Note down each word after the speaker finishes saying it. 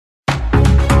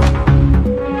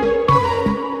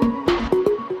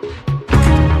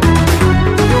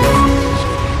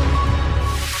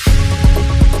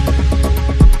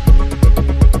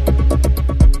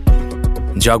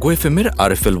জাগো এফএম-এর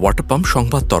RFL water pump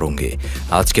সংবাদ তরঙ্গে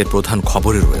আজকের প্রধান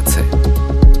খবরে রয়েছে।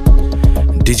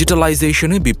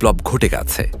 ডিজিটালাইজেশনে বিপ্লব ঘটে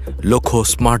গেছে, লক্ষ্য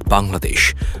স্মার্ট বাংলাদেশ,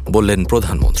 বললেন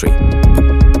প্রধানমন্ত্রী।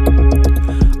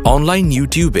 অনলাইন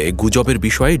ইউটিউবে গুজবের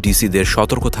বিষয়ে ডিসিদের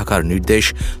সতর্ক থাকার নির্দেশ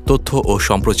তথ্য ও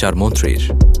সম্প্রচার মন্ত্রীর।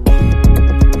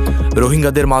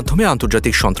 রোহিঙ্গাদের মাধ্যমে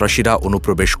আন্তর্জাতিক সন্ত্রাসীরা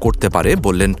অনুপ্রবেশ করতে পারে,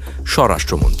 বললেন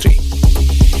স্বরাষ্ট্রমন্ত্রী।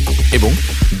 এবং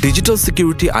ডিজিটাল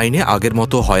সিকিউরিটি আইনে আগের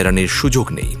মতো হয়রানির সুযোগ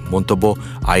নেই, মন্তব্য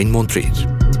আইনমন্ত্রীর।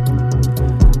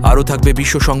 আরও থাকবে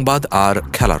বিশ্ব সংবাদ আর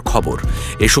খেলার খবর।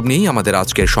 এসব নিয়েই আমাদের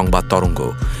আজকের সংবাদ তরঙ্গ।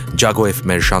 জাগো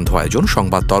এফএম-এর সান্ধ্য আয়োজন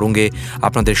সংবাদ তরঙ্গে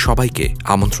আপনাদের সবাইকে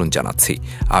আমন্ত্রণ জানাচ্ছি।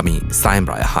 আমি সায়েম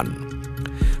রায়হান।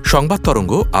 সংবাদ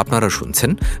তরঙ্গ আপনারা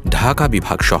শুনছেন ঢাকা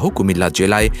বিভাগ সহ কুমিল্লা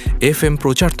জেলায় এফএম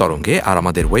প্রচার তরঙ্গে আর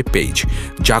আমাদের ওয়েব পেজ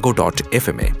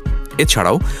jago.fm-এ।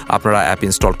 এছাড়াও আপনারা অ্যাপ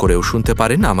ইনস্টল করেও শুনতে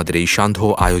পারেন আমাদের এই সান্ধ্য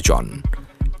আয়োজন।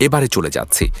 এবারে চলে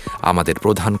যাচ্ছি আমাদের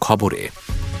প্রধান খবরে।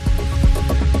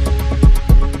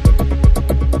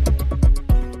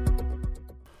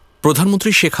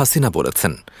 প্রধানমন্ত্রী শেখ হাসিনা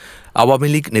বলেছেন, আওয়ামী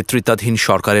লীগ নেতৃত্বাধীন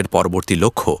সরকারের পরবর্তী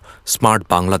লক্ষ্য স্মার্ট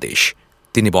বাংলাদেশ।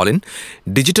 তিনি বলেন,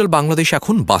 ডিজিটাল বাংলাদেশ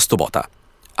এখন বাস্তবতা।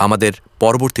 আমাদের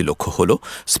পরবর্তী লক্ষ্য হল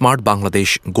স্মার্ট বাংলাদেশ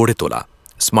গড়ে তোলা,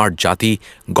 স্মার্ট জাতি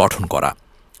গঠন করা।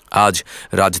 আজ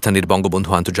রাজধানীর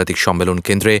বঙ্গবন্ধু আন্তর্জাতিক সম্মেলন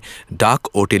কেন্দ্রে ডাক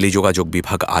ও টেলিযোগাযোগ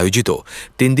বিভাগ আয়োজিত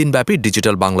 3 দিনব্যাপী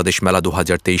ডিজিটাল বাংলাদেশ মেলা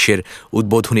 2023-এর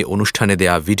উদ্বোধনী অনুষ্ঠানে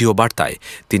দেয়া ভিডিও বার্তায়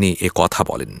তিনি এ কথা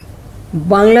বলেন।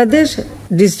 বাংলাদেশ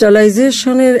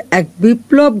ডিজিটালাইজেশনের এক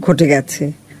বিপ্লব ঘটে গেছে।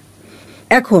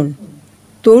 এখন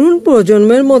তরুণ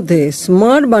প্রজন্মের মধ্যে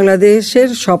স্মার্ট বাংলাদেশের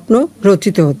স্বপ্ন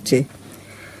রচিত হচ্ছে।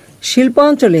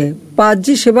 শিল্পাঞ্চলে 5G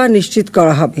সেবা নিশ্চিত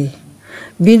করা হবে।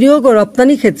 বিনিয়োগ ও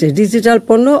রপ্তানি ক্ষেত্রে ডিজিটাল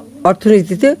পণ্য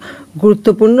অর্থনীতিতে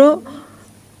গুরুত্বপূর্ণ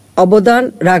অবদান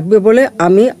রাখবে বলে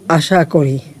আমি আশা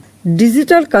করি।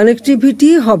 ডিজিটাল কানেক্টিভিটি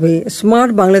হবে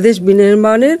স্মার্ট বাংলাদেশ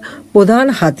বিনির্মাণের প্রধান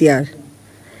হাতিয়ার।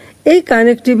 এই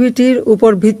কানেক্টিভিটির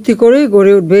উপর ভিত্তি করেই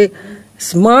গড়ে উঠবে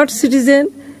smart citizen,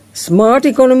 smart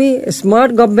economy,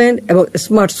 smart government এবং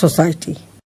স্মার্ট সোসাইটি।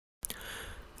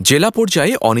 জেলা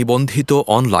পর্যায়ে অনিবন্ধিত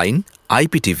অনলাইন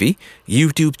আইপিটিভি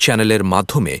ইউটিউব চ্যানেলের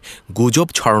মাধ্যমে গুজব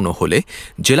ছড়ানো হলে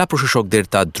জেলা প্রশাসকদের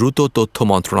তা দ্রুত তথ্য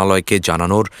মন্ত্রণালয়কে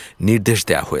জানানোর নির্দেশ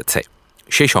দেওয়া হয়েছে।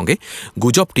 সেই সঙ্গে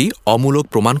গুজবটি অমূলক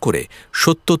প্রমাণ করে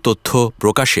সত্য তথ্য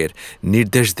প্রকাশের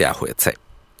নির্দেশ দেওয়া হয়েছে।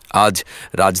 আজ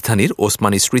রাজধানীর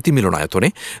ওসমানী স্মৃতি মিলনায়তনে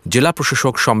জেলা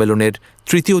প্রশাসক সম্মেলনের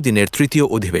 3য় দিনের 3য়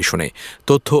অধিবেশনে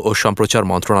তথ্য ও সম্প্রচার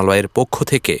মন্ত্রণালয়ের পক্ষ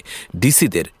থেকে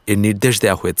ডিসিদের এর নির্দেশ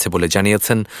দেওয়া হয়েছে বলে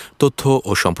জানিয়েছেন তথ্য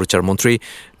ও সম্প্রচার মন্ত্রী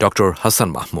ড. হাসান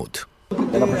মাহমুদ।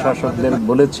 জেলা প্রশাসকদের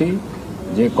বলেছি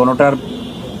যে কোনোটার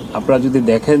আপনারা যদি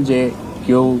দেখেন যে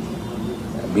কেউ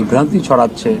বিভ্রান্তি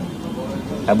ছড়াচ্ছে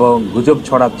এবং গুজব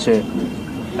ছড়াচ্ছে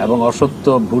এবং অসত্য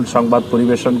ভুল সংবাদ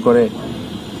পরিবেশন করে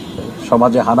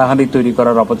সমাজে হানাহানি তৈরি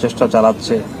করার অপচেষ্টা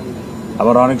চালাচ্ছে,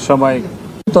 আবার অনেক সময়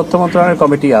তথ্য মন্ত্রণালয়ের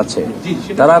কমিটি আছে,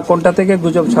 তারা কোনটা থেকে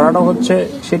গুজব ছড়ানো হচ্ছে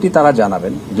সেটি তারা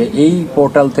জানাবেন যে এই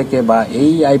পোর্টাল থেকে বা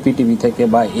এই আইপিটিভি থেকে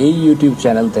বা এই ইউটিউব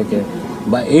চ্যানেল থেকে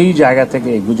বা এই জায়গা থেকে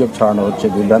এই গুজব ছড়ানো হচ্ছে,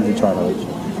 বিভ্রান্তি ছড়ানো হচ্ছে,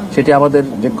 সেটি আমাদের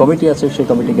যে কমিটি আছে সেই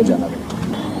কমিটিকে জানাবেন।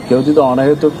 কেউ যদি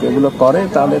অনাহেতুক এগুলো করে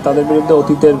তাহলে তাদের বিরুদ্ধে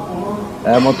অতীতের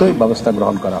মতোই ব্যবস্থা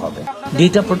গ্রহণ করা হবে।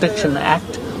 ডেটা প্রোটেকশন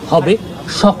অ্যাক্ট হবে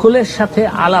সকলের সাথে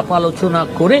আলাপ আলোচনা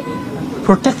করে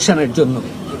প্রোটেকশনের জন্য,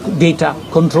 ডেটা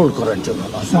কন্ট্রোল করার জন্য।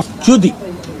 যদি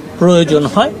প্রয়োজন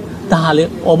হয় তাহলে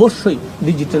অবশ্যই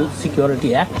ডিজিটাল সিকিউরিটি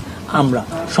অ্যাক্ট আমরা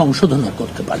সংশোধনও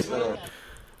করতে পারি।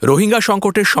 রোহিঙ্গা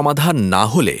সংকটের সমাধান না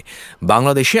হলে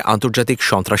বাংলাদেশে আন্তর্জাতিক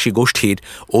সন্ত্রাসী গোষ্ঠীর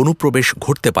অনুপ্রবেশ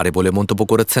ঘটতে পারে বলে মন্তব্য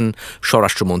করেছেন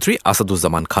স্বরাষ্ট্রমন্ত্রী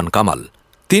আসাদুজ্জামান খান কামাল।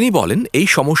 তিনি বলেন, এই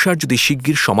সমস্যার যদি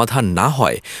শিগগির সমাধান না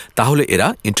হয় তাহলে এরা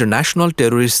ইন্টারন্যাশনাল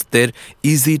টেররিস্টদের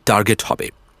ইজি টার্গেট হবে।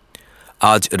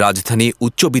 আজ রাজধানী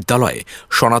উচ্চ বিদ্যালয়ে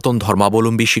সনাতন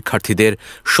ধর্মাবলম্বী শিক্ষার্থীদের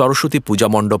সরস্বতী পূজা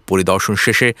মণ্ডপ পরিদর্শন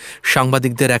শেষে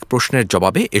সাংবাদিকদের এক প্রশ্নের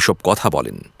জবাবে এসব কথা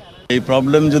বলেন। এই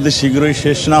প্রবলেম যদি শীঘ্রই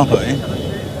শেষ না হয়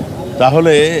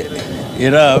তাহলে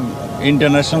এরা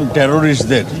ইন্টারন্যাশনাল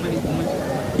টেররিস্টদের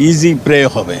ইজি প্রে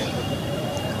হবে।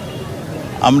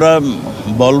 আমরা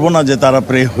বলবো না যে তারা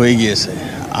প্রে হয়ে গিয়েছে,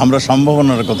 আমরা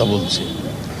সম্ভাবনার কথা বলছি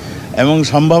এবং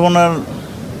সম্ভাবনার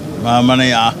মানে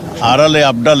আড়ালে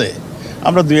আবডালে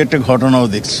আমরা 2-1টা ঘটনাও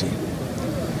দেখছি,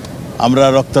 আমরা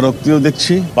রক্তারক্তিও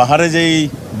দেখছি। পাহাড়ে যেই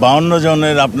 52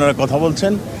 জনের আপনারা কথা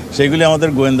বলছেন সেগুলি আমাদের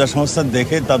গোয়েন্দা সংস্থা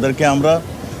দেখে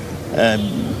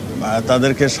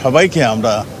তাদেরকে সবাইকে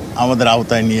আমরা আমাদের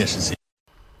আওতায় নিয়ে এসেছি।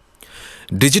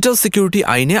 ডিজিটাল সিকিউরিটি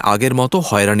আইনে আগের মতো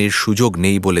হয়রানির সুযোগ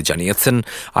নেই বলে জানিয়েছেন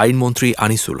আইনমন্ত্রী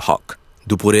আনিসুল হক।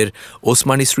 দুপুরের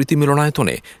ওসমানী স্মৃতি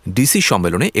মিলনায়তনে ডিসি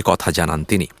সম্মেলনে একথা জানান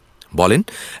তিনি। বলেন,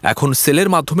 এখন সেলের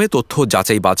মাধ্যমে তথ্য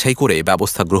যাচাই বাছাই করে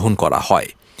ব্যবস্থা গ্রহণ করা হয়।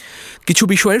 কিছু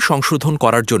বিষয়ে সংশোধন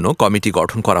করার জন্য কমিটি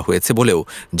গঠন করা হয়েছে বলেও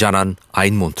জানান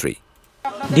আইনমন্ত্রী।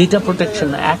 ডেটা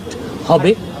প্রোটেকশন অ্যাক্ট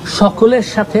হবে সকলের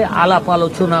সাথে আলাপ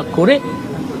আলোচনা করে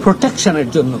প্রোটেকশনের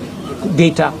জন্য,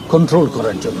 ডেটা কন্ট্রোল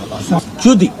করার জন্য।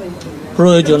 যদি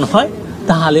প্রয়োজন হয়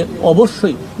তাহলে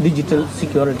অবশ্যই ডিজিটাল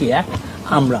সিকিউরিটি অ্যাক্ট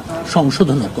আমরা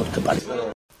সংশোধনও করতে পারি।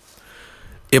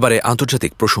 এবারে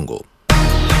আন্তর্জাতিক প্রসঙ্গ।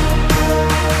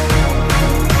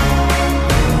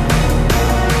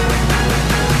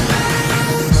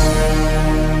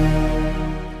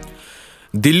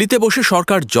 দিল্লিতে বসে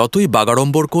সরকার যতই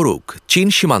বাগাড়ম্বর করুক, চীন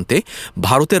সীমান্তে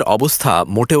ভারতের অবস্থা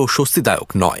মোটেও স্বস্তিদায়ক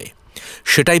নয়।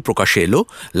 সেটাই প্রকাশে এলো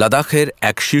লাদাখের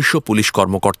এক শীর্ষ পুলিশ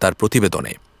কর্মকর্তার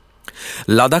প্রতিবেদনে।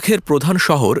 লাদাখের প্রধান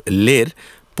শহর লের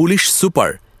পুলিশ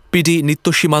সুপার পিডি নিত্য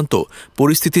সীমান্ত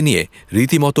পরিস্থিতি নিয়ে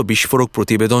রীতিমতো বিস্ফোরক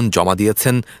প্রতিবেদন জমা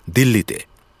দিয়েছেন দিল্লিতে।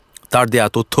 তার দেয়া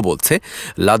তথ্য বলছে,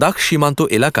 লাদাখ সীমান্ত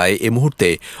এলাকায় এ মুহূর্তে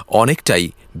অনেকটাই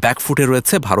ব্যাকফুটে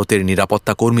রয়েছে ভারতের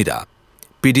নিরাপত্তা কর্মীরা।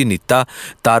 পিডি নিত্তা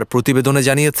তার প্রতিবেদনে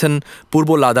জানিয়েছেন, পূর্ব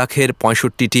লাদাখের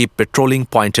 ৬৫টি পেট্রোলিং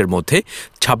পয়েন্টের মধ্যে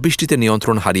 ২৬টিতে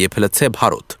নিয়ন্ত্রণ হারিয়ে ফেলেছে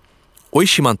ভারত। ওই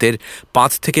সীমান্তের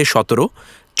 ৫ থেকে ১৭,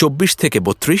 ২৪ থেকে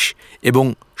 ৩২ এবং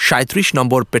 ৩৭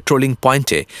 নম্বর পেট্রোলিং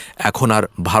পয়েন্টে এখন আর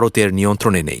ভারতের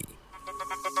নিয়ন্ত্রণে নেই।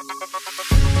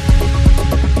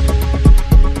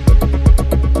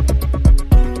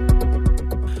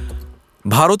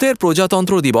 ভারতের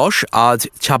প্রজাতন্ত্র দিবস আজ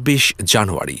 ২৬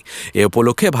 জানুয়ারি। এ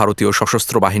উপলক্ষে ভারতীয়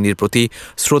সশস্ত্র বাহিনীর প্রতি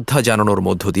শ্রদ্ধা জানানোর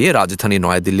মধ্য দিয়ে রাজধানী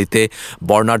নয়াদিল্লিতে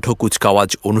বর্ণাঢ্য কুচকাওয়াজ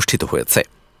অনুষ্ঠিত হয়েছে।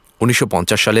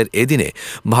 ১৯৫০ সালের এদিনে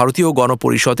ভারতীয়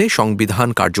গণপরিষদে সংবিধান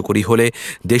কার্যকরী হলে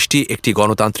দেশটি একটি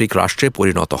গণতান্ত্রিক রাষ্ট্রে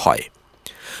পরিণত হয়।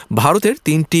 ভারতের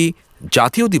 ৩টি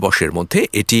জাতীয় দিবসের মধ্যে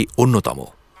এটি অন্যতম।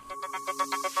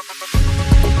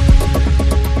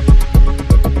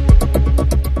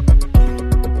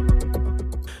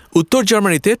 উত্তর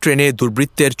জার্মানিতে ট্রেনে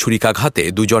দুর্বৃত্তের ছুরিকাঘাতে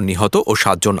 ২ জন নিহত ও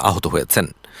 ৭ জন আহত হয়েছেন।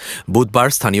 বুধবার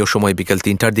স্থানীয় সময় বিকেল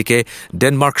 ৩টার দিকে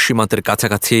ডেনমার্ক সীমান্তের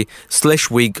কাছাকাছি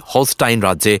স্লেশউইগ হলস্টাইন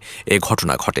রাজ্যে এ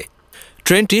ঘটনা ঘটে।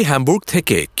 ট্রেনটি হ্যামবুর্গ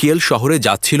থেকে কিয়েল শহরে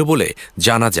যাচ্ছিল বলে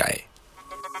জানা যায়।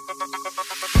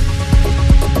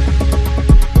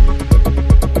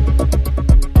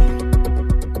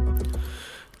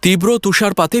 তীব্র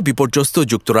তুষারপাতে বিপর্যস্ত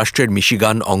যুক্তরাষ্ট্রের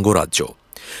মিশিগান অঙ্গরাজ্য।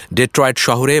 ডেট্রয়েট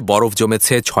শহরে বরফ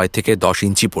জমেছে ৬ থেকে ১০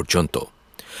 ইঞ্চি পর্যন্ত।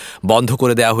 বন্ধ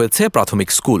করে দেওয়া হয়েছে প্রাথমিক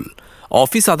স্কুল।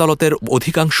 অফিস আদালতের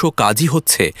অধিকাংশ কাজই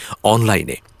হচ্ছে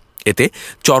অনলাইনে। এতে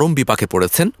চরম বিপাকে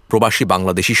পড়েছেন প্রবাসী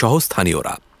বাংলাদেশি সহ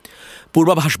স্থানীয়রা।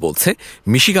 পূর্বাভাস বলছে,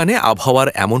 মিশিগানে আবহাওয়ার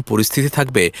এমন পরিস্থিতি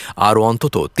থাকবে আরও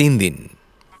অন্তত ৩ দিন।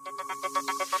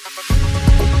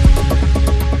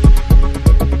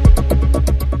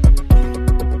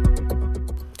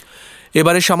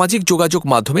 এবারে সামাজিক যোগাযোগ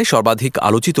মাধ্যমে সর্বাধিক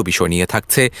আলোচিত বিষয় নিয়ে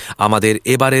থাকছে আমাদের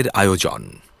এবারের আয়োজন।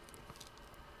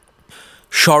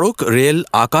 সড়ক, রেল,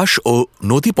 আকাশ ও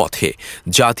নদীপথে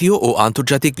জাতীয় ও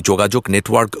আন্তর্জাতিক যোগাযোগ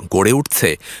নেটওয়ার্ক গড়ে উঠছে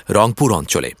রংপুর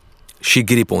অঞ্চলে।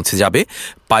 শিগগিরই পৌঁছে যাবে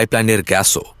পাইপলাইনের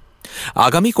গ্যাসও।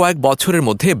 আগামী কয়েক বছরের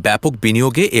মধ্যে ব্যাপক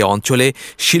বিনিয়োগে এ অঞ্চলে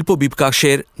শিল্প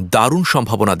বিকাশের দারুণ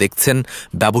সম্ভাবনা দেখছেন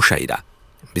ব্যবসায়ীরা।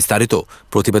 বিস্তারিত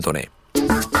প্রতিবেদনে।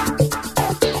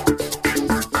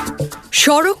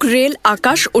 সড়ক, রেল,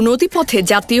 আকাশ ও নদীপথে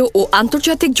জাতীয় ও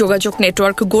আন্তর্জাতিক যোগাযোগ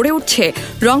নেটওয়ার্ক গড়ে উঠছে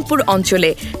রংপুর অঞ্চলে।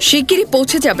 শিগগিরই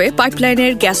পৌঁছে যাবে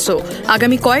পাইপলাইনের গ্যাসও।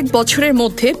 আগামী কয়েক বছরের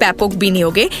মধ্যে ব্যাপক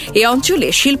বিনিয়োগে এ অঞ্চলে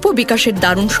শিল্প বিকাশের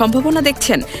দারুণ সম্ভাবনা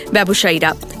দেখছেন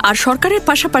ব্যবসায়ীরা। আর সরকারের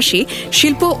পাশাপাশি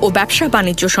শিল্প ও ব্যবসা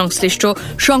বাণিজ্য সংশ্লিষ্ট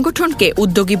সংগঠনকে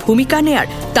উদ্যোগী ভূমিকা নেয়ার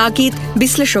তাগিদ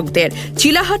বিশ্লেষকদের।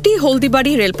 চিলাহাটি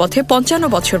হলদিবাড়ি রেলপথে ৫৫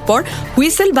 বছর পর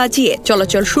হুইসেল বাজিয়ে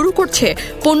চলাচল শুরু করছে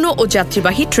পণ্য ও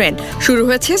যাত্রীবাহী ট্রেন। শুরু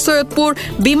হয়েছে সৈয়দপুর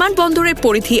বিমানবন্দরের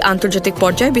পরিধি আন্তর্জাতিক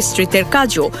পর্যায়ে বিস্তৃতের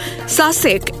কাজও।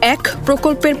 সাসেক ১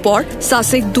 প্রকল্পের পর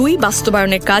সাসেক ২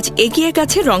 বাস্তবায়নের কাজ এগিয়ে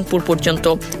গেছে রংপুর পর্যন্ত।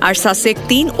 আর সাসেক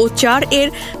 ৩ ও ৪ এর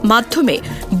মাধ্যমে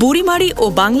বুড়িমারি ও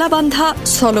বাংলাবান্ধা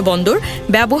স্থলবন্দর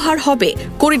ব্যবহার হবে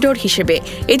করিডোর হিসেবে।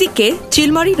 এদিকে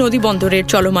চিলমারি নদী বন্দরের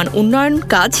চলমান উন্নয়ন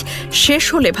কাজ শেষ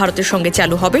হলে ভারতের সঙ্গে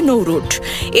চালু হবে নৌরুট।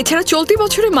 এছাড়া চলতি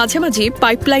বছরের মাঝামাঝি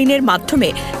পাইপলাইনের মাধ্যমে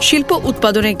শিল্প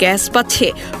উৎপাদনে গ্যাস পাচ্ছে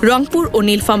রংপুর ও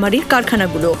নীলফামারীর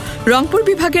কারখানাগুলো। রংপুর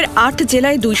বিভাগের ৮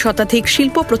 জেলায় ২ শতাধিক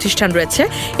শিল্প প্রতিষ্ঠান রয়েছে।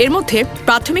 এর মধ্যে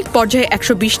প্রাথমিক পর্যায়ে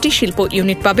 ১২০টি শিল্প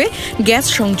ইউনিট পাবে গ্যাস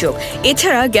সংযোগ।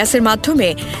 এছাড়া গ্যাসের মাধ্যমে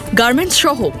গার্মেন্টস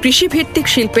সহ কৃষিভিত্তিক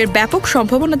শিল্পের ব্যাপক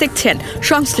সম্ভাবনা দেখছেন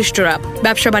সংশ্লিষ্টরা।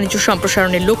 ব্যবসা বাণিজ্য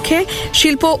সম্প্রসারণের লক্ষ্যে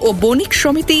শিল্প ও বণিক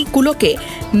সমিতিগুলোকে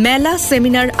মেলা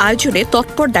সেমিনার আয়োজনে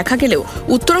তৎপর দেখা গেলেও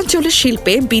উত্তরাঞ্চলের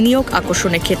শিল্পে বিনিয়োগ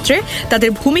আকর্ষণের ক্ষেত্রে তাদের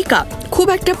ভূমিকা খুব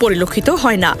একটা পরিলক্ষিত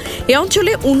হয় না। এ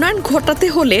অঞ্চলে উন্নয়ন ঘটাতে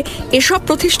হলে এসব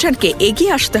প্রতিষ্ঠানকে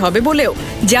এগিয়ে আসতে হবে বলেও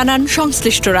জানান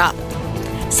সংশ্লিষ্টরা।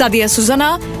 Sadia Sujana,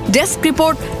 desk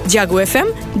report, Jago FM,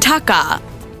 Dhaka.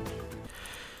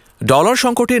 Dollar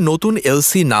সংকটে নতুন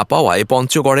এলসি না পাওয়ায়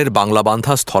পঞ্চগড়ের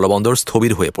বাংলাবান্ধা স্থলবন্দর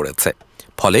স্থবির হয়ে পড়েছে।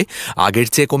 ফলে আগের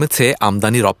চেয়ে কমেছে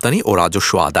আমদানি রপ্তানি ও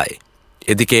রাজস্ব আদায়।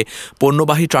 এদিকে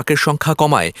পণ্যবাহী ট্রাকের সংখ্যা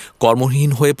কমায়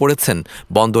কর্মহীন হয়ে পড়েছেন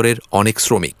বন্দরের অনেক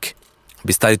শ্রমিক।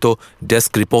 বিস্তারিত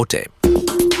ডেস্ক রিপোর্টে।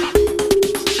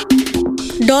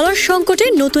 ডলার সংকটে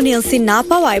নতুন এলসি না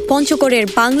পাওয়ায় পঞ্চগড়ের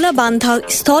বাংলাবান্ধা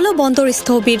স্থলবন্দর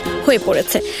স্থবির হয়ে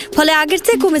পড়েছে। ফলে আগের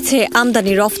চেয়ে কমেছে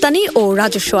আমদানি রফতানি ও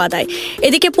রাজস্ব আদায়।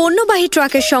 এদিকে পণ্যবাহী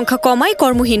ট্রাকের সংখ্যা কমায়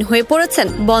কর্মহীন হয়ে পড়েছেন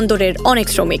বন্দরের অনেক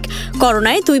শ্রমিক।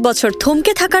 করোনায় 2 বছর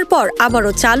থমকে থাকার পর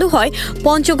আবারও চালু হয়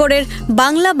পঞ্চগড়ের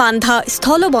বাংলাবান্ধা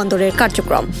স্থলবন্দরের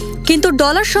কার্যক্রম। কিন্তু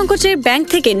ডলার সংকটে ব্যাংক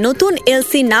থেকে নতুন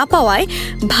এলসি না পাওয়ায়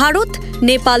ভারত,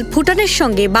 নেপাল, ভুটানের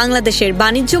সঙ্গে বাংলাদেশের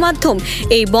বাণিজ্য মাধ্যম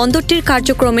এই বন্দরটির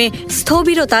কার্যক্রমে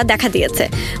স্থবিরতা দেখা দিয়েছে।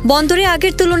 বন্দরে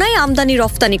আগের তুলনায় আমদানি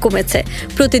রফতানি কমেছে।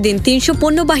 প্রতিদিন 300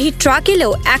 পণ্যবাহী ট্রাক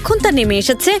এলেও এখন তা নেমে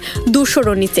এসেছে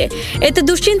 200-র নিচে। এতে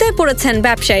দুশ্চিন্তায় পড়েছেন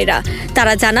ব্যবসায়ীরা।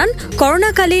 তারা জানান,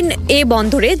 করোনাকালীন এ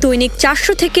বন্দরে দৈনিক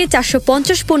 400 থেকে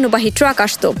 450 পণ্যবাহী ট্রাক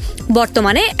আসত।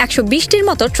 বর্তমানে 120টির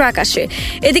মতো ট্রাক আসে।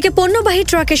 এদিকে পণ্যবাহী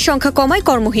ট্রাকের সংখ্যা কমায়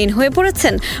কর্মহীন হয়ে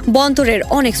পড়েছেন বন্দরের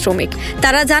অনেক শ্রমিক।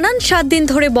 তারা জানান, 7 দিন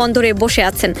ধরে বন্দরে বসে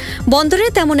আছেন। বন্দরে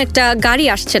তেমন একটা গাড়ি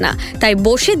আসছে না, তাই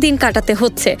বসে দিন কাটাতে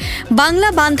হচ্ছে।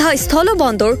 বাংলাবান্ধা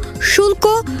স্থলবন্দর শুল্ক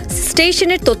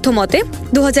স্টেশনের তথ্য মতে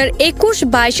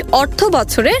 2021-22 অর্থ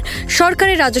বছরে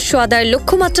সরকারের রাজস্ব আদায়ের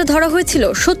লক্ষ্যমাত্রা ধরা হয়েছিল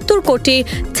 70 কোটি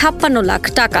 56 লাখ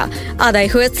টাকা। আদায়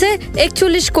হয়েছে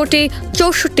 41 কোটি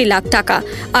 64 লাখ টাকা।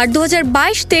 আর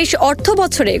 2022-23 অর্থ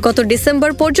বছরে গত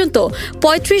ডিসেম্বর পর্যন্ত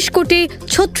 35 কোটি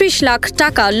 36 লাখ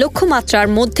টাকা লক্ষ্যমাত্রার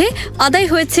মধ্যে আদায়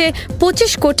হয়েছে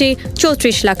 25 কোটি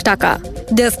 34 লাখ টাকা।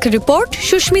 Desk report,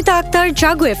 Sushmita Akter,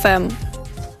 Jago FM.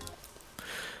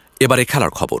 এবারে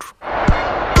খেলার খবর।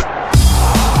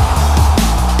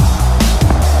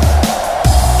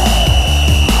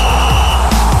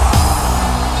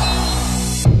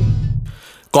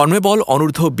 কনমেবল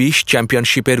অনূর্ধ্ব 20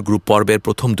 চ্যাম্পিয়নশিপের গ্রুপ পর্বের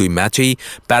প্রথম 2 ম্যাচেই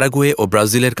প্যারাগুয়ে ও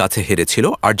ব্রাজিলের কাছে হেরেছিল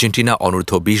আর্জেন্টিনা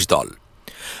অনূর্ধ্ব 20 দল।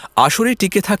 আসরে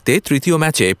টিকে থাকতে তৃতীয়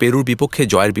ম্যাচে পেরুর বিপক্ষে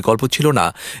জয়ের বিকল্প ছিল না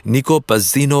নিকো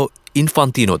পাজ্জিনো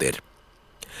ইনফান্তিনোদের।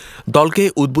 দলকে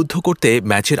উদ্বুদ্ধ করতে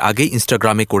ম্যাচের আগেই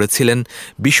ইনস্টাগ্রামে করেছিলেন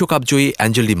বিশ্বকাপজয়ী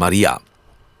অ্যাঞ্জেল ডি মারিয়া।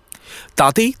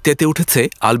 তাতেই তেতে উঠেছে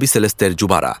আলবিসেলেস্তের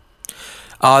যুবারা।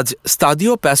 আজ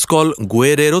স্তাদিও প্যাসকল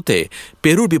গুয়েরেরোতে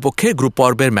পেরুর বিপক্ষে গ্রুপ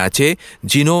পর্বের ম্যাচে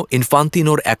জিনো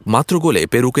ইনফান্তিনোর একমাত্র গোলে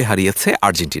পেরুকে হারিয়েছে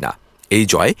আর্জেন্টিনা। এই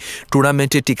জয়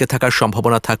টুর্নামেন্টে টিকে থাকার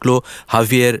সম্ভাবনা থাকল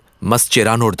হাভিয়ের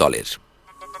মাসচেরানোর দলের।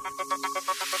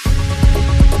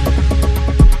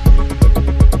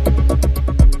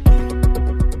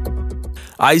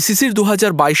 আইসিসির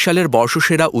 2022 সালের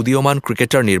বর্ষসেরা উদীয়মান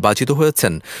ক্রিকেটার নির্বাচিত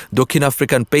হয়েছেন দক্ষিণ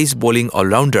African pace bowling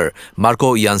allrounder Marco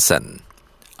Jansen.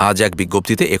 আজ এক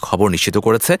বিজ্ঞপ্তিতে এ খবর নিশ্চিত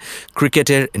করেছে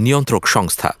ক্রিকেটের নিয়ন্ত্রক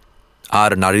সংস্থা।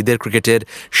 আর নারীদের ক্রিকেটের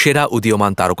সেরা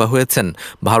উদীয়মান তারকা হয়েছেন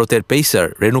ভারতের পেসার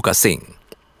রেণুকা সিং।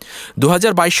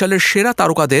 2022 সালের সেরা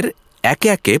তারকাদের একে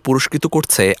একে পুরস্কৃত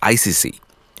করছে আইসিসি।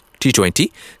 টি-20,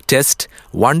 টেস্ট,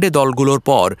 ওয়ানডে দলগুলোর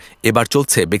পর এবার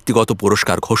চলছে ব্যক্তিগত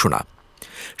পুরস্কার ঘোষণা।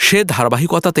 সে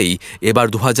ধারাবাহিকতাতেই এবার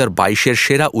 2022-এর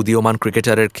সেরা উদীয়মান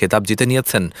ক্রিকেটারের খেতাব জিতে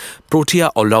নিয়েছেন প্রোটিয়া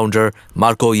অলরাউন্ডার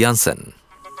মার্কো ইয়ানসেন।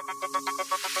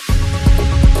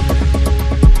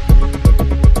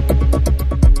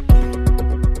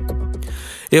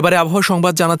 এবারে আবহাওয়া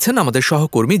সংবাদ জানাচ্ছেন আমাদের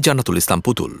সহকর্মী জান্নাতুল ইসলাম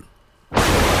পুতুল।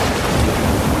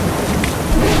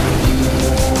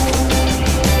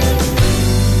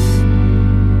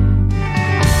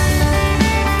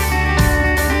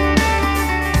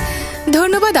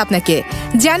 ধন্যবাদ আপনাকে।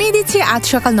 জানিয়ে দিচ্ছি আজ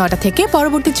সকাল 9টা থেকে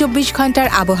পরবর্তী 24 ঘন্টার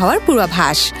আবহাওয়ার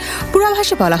পূর্বাভাস।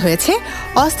 পূর্বাভাসে বলা হয়েছে,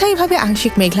 অস্থায়ীভাবে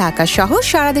আংশিক মেঘলা আকাশ সহ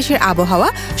সারা দেশের আবহাওয়া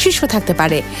শুষ্ক থাকতে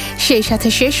পারে। সেই সাথে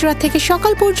শেষ রাত থেকে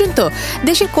সকাল পর্যন্ত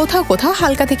দেশের কোথাও কোথাও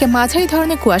হালকা থেকে মাঝারি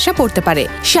ধরনের কুয়াশা পড়তে পারে।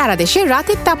 সারা দেশে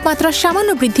রাতের তাপমাত্রা সামান্য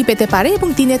বৃদ্ধি পেতে পারে এবং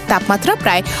দিনের তাপমাত্রা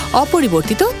প্রায়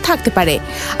অপরিবর্তিত থাকতে পারে।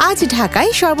 আজ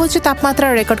ঢাকায় সর্বোচ্চ তাপমাত্রা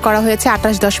রেকর্ড করা হয়েছে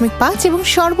 28.5 এবং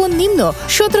সর্বনিম্ন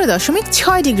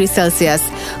 17.6 ডিগ্রি সেলসিয়াস।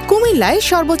 কুমিল্লায়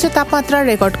সর্বোচ্চ তাপমাত্রা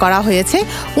রেকর্ড করা হয়েছে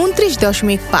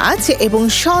 29.5 এবং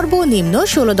সর্বনিম্ন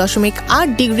 16.8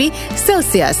 ডিগ্রি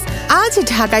সেলসিয়াস। আজ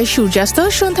ঢাকায় সূর্যাস্ত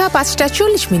সন্ধ্যা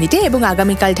 5:40 এবং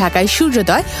আগামীকাল ঢাকায়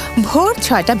সূর্যোদয় ভোর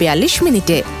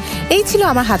 6:42। এই ছিল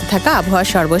আমার হাতে থাকা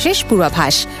আবহাওয়ার সর্বশেষ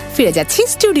পূর্বাভাস। ফিরে যাচ্ছি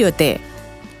স্টুডিওতে।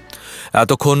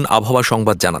 এতক্ষণ আবহাওয়া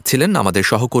সংবাদ জানাচ্ছিলেন আমাদের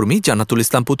সহকর্মী জান্নাতুল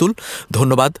ইসলাম পুতুল।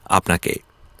 ধন্যবাদ আপনাকে।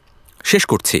 শেষ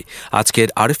করছি আজকের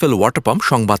আরএফএল ওয়াটার পাম্প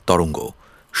সংবাদ তরঙ্গ।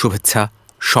 শুভেচ্ছা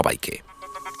সবাইকে।